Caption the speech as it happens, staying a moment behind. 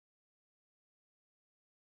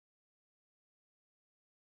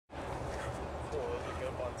those are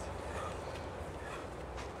good ones.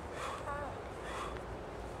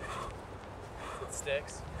 It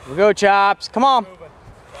sticks. Here we go, Chops. Come on.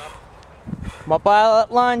 Come up by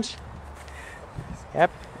that lunge.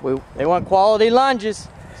 Yep. They want quality lunges.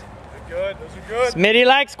 Those are good. Those are good. Smitty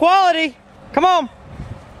likes quality. Come on.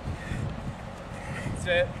 That's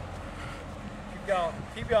it. Keep going.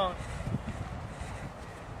 Keep going.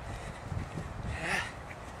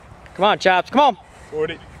 Come on, Chops. Come on.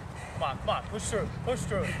 40. Come on, come on. Push through. Push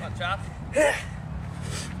through. Come on, Chops.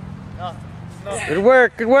 No. No. Good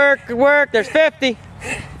work. Good work. Good work. There's 50.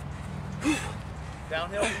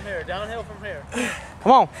 Downhill from here. Downhill from here.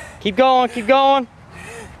 Come on. Keep going. Keep going.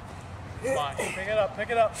 Come on. Pick it up. Pick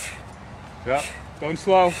it up. Yep. Going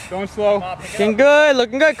slow. Going slow. Come on, pick it Looking up. good.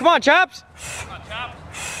 Looking good. Come on, Chops. Come on, Chops.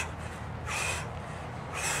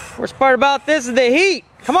 Worst part about this is the heat.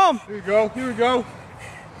 Come on. Here we go. Here we go.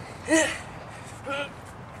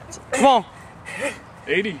 Come on.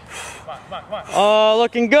 80. Come on, come on, come on. Oh,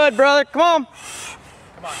 looking good, brother. Come on.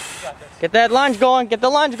 Come on. You got this. Get that lunge going. Get the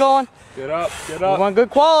lunge going. Get up. Get We up. want good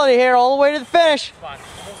quality here all the way to the finish. Come on.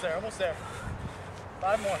 Almost there. Almost there.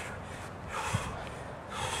 5 more.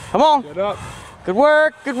 Come on. Get up. Good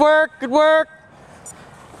work. Good work. Good work.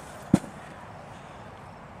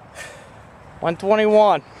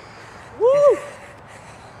 121. Woo!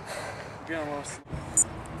 Get almost.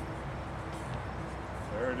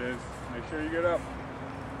 There it is. Make sure you get up.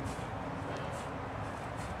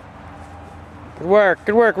 Good work.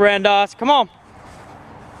 Good work, Randos. Come on.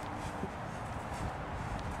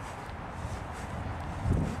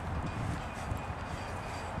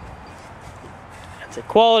 That's a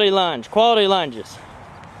quality lunge. Quality lunges.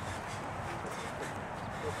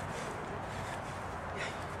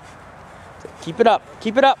 Keep it up.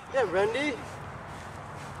 Keep it up. Yeah, Randy.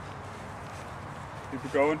 Keep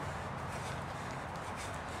it going.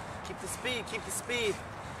 Keep the speed, keep the speed.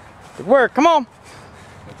 Good work. Come on.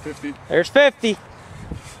 That's 50. There's 50.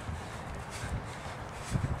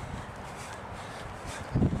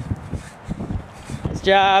 Nice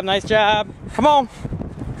job. Nice job. Come on.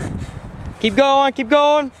 Keep going. Keep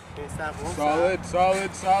going. Can't stop, won't Solid,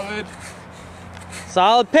 solid, solid.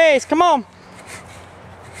 Solid pace. Come on.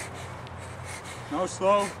 No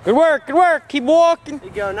slow. Good work. Good work. Keep walking. There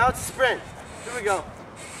you go, now it's a sprint. Here we go.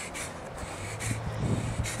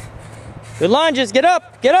 Good lunges. Get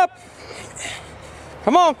up. Get up.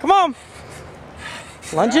 Come on. Come on.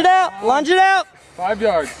 Lunge it out. Lunge it out. 5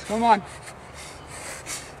 yards. Come on.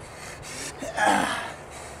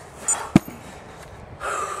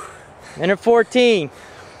 Minute 14.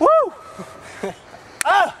 Woo!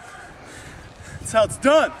 Ah! That's how it's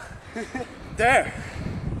done. There.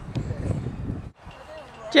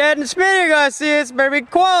 Jed and Smitty are going to see this. Better be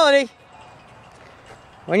quality.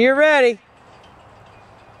 When you're ready.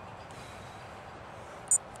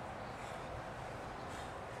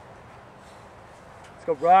 Let's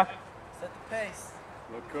go, Brock. Set the pace.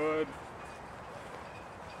 Look good.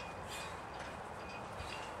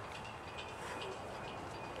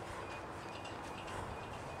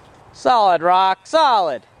 Solid, Rock.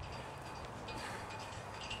 Solid.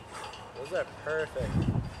 Those are perfect.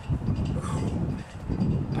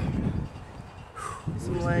 Get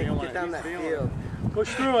some leg, get down that field. Push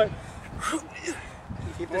through it.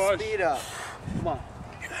 Keep the Push. speed up. Come on.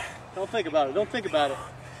 Don't think about it. Don't think about it.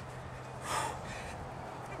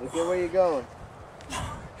 Look at where you're going.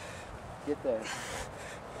 Get there.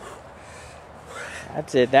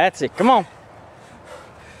 That's it. That's it. Come on.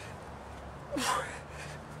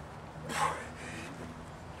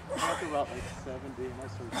 Talk about like 70. And I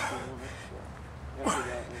started feeling it. After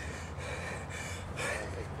that,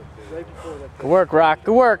 right before that. Good work, Rock.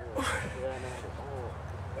 Good work. Yeah,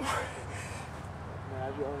 I know. Nah,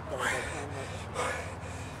 you only thought about 10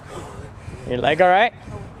 minutes. Your leg all right?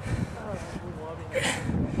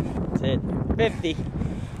 That's it. 50.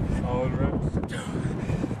 Solid reps.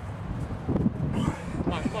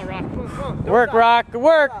 Come on, Rock. Come on, come on. Good work, Rock. Good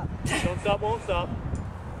work. Don't stop, won't stop.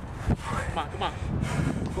 Come on, come on.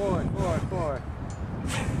 Forward, forward, forward.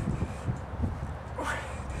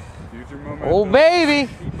 Use your momentum. Oh, baby.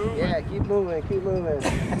 Keep moving. Yeah, keep moving, keep moving.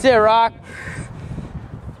 That's it, Rock.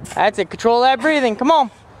 That's it. Control that breathing. Come on.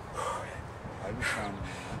 I just found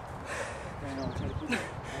it was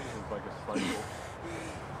like a cycle.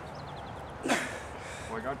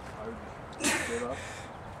 Like I just get up,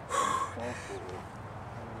 fall forward.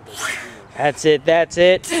 That's it. That's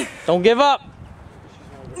it. Don't give up.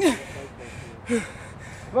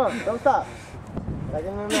 Come on, don't stop. Like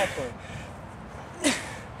in the next one.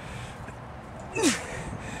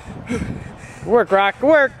 Good work, Rock. Good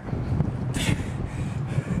work. Keep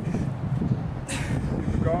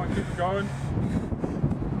it going, keep it going.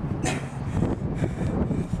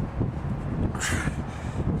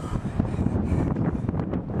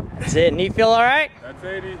 That's it. Knee feel all right? That's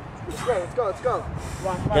 80. Let's go, let's go, let's go. Come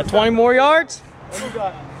on, come on. Got 20 more yards? What do you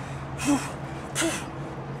got?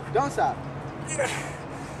 Don't stop.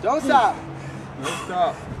 Don't stop. No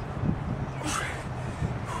stop.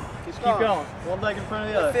 Keep going. One leg in front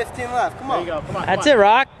of the other. 15 left. Come on. There you go. Come on. That's it,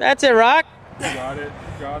 Rock. That's it, Rock. You got it.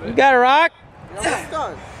 You got it. You got it, Rock. You're almost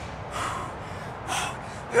done.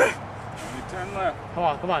 Only 10 left. Come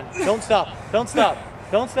on. Come on. Don't stop. Don't stop.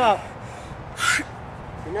 Don't stop.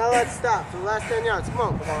 You're not allowed to stop for the last 10 yards. Come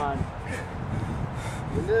on. Come on.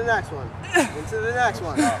 Into the next one. Into the next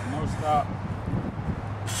one. Stop. No stop.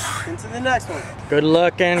 Into the next one. Good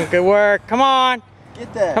looking. Good work. Come on.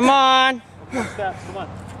 Get there. Come on. More steps. Come on.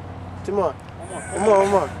 2 more. One more. One more, one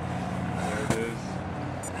more. There it is.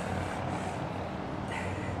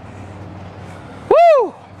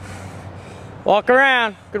 Woo! Walk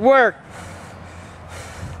around. Good work.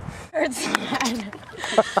 Hurts bad.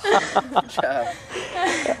 Good job.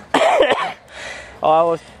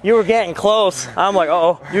 Oh, you were getting close. I'm like, uh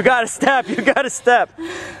oh, you got to step. You got to step.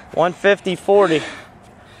 150-40.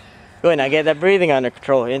 Good, now get that breathing under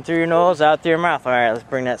control. In through your nose, out through your mouth. All right, let's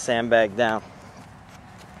bring that sandbag down.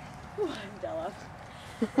 I'm jello.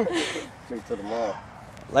 Me to tomorrow.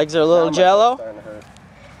 Legs are a little jello. Starting to hurt.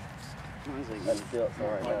 I feel it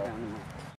right now.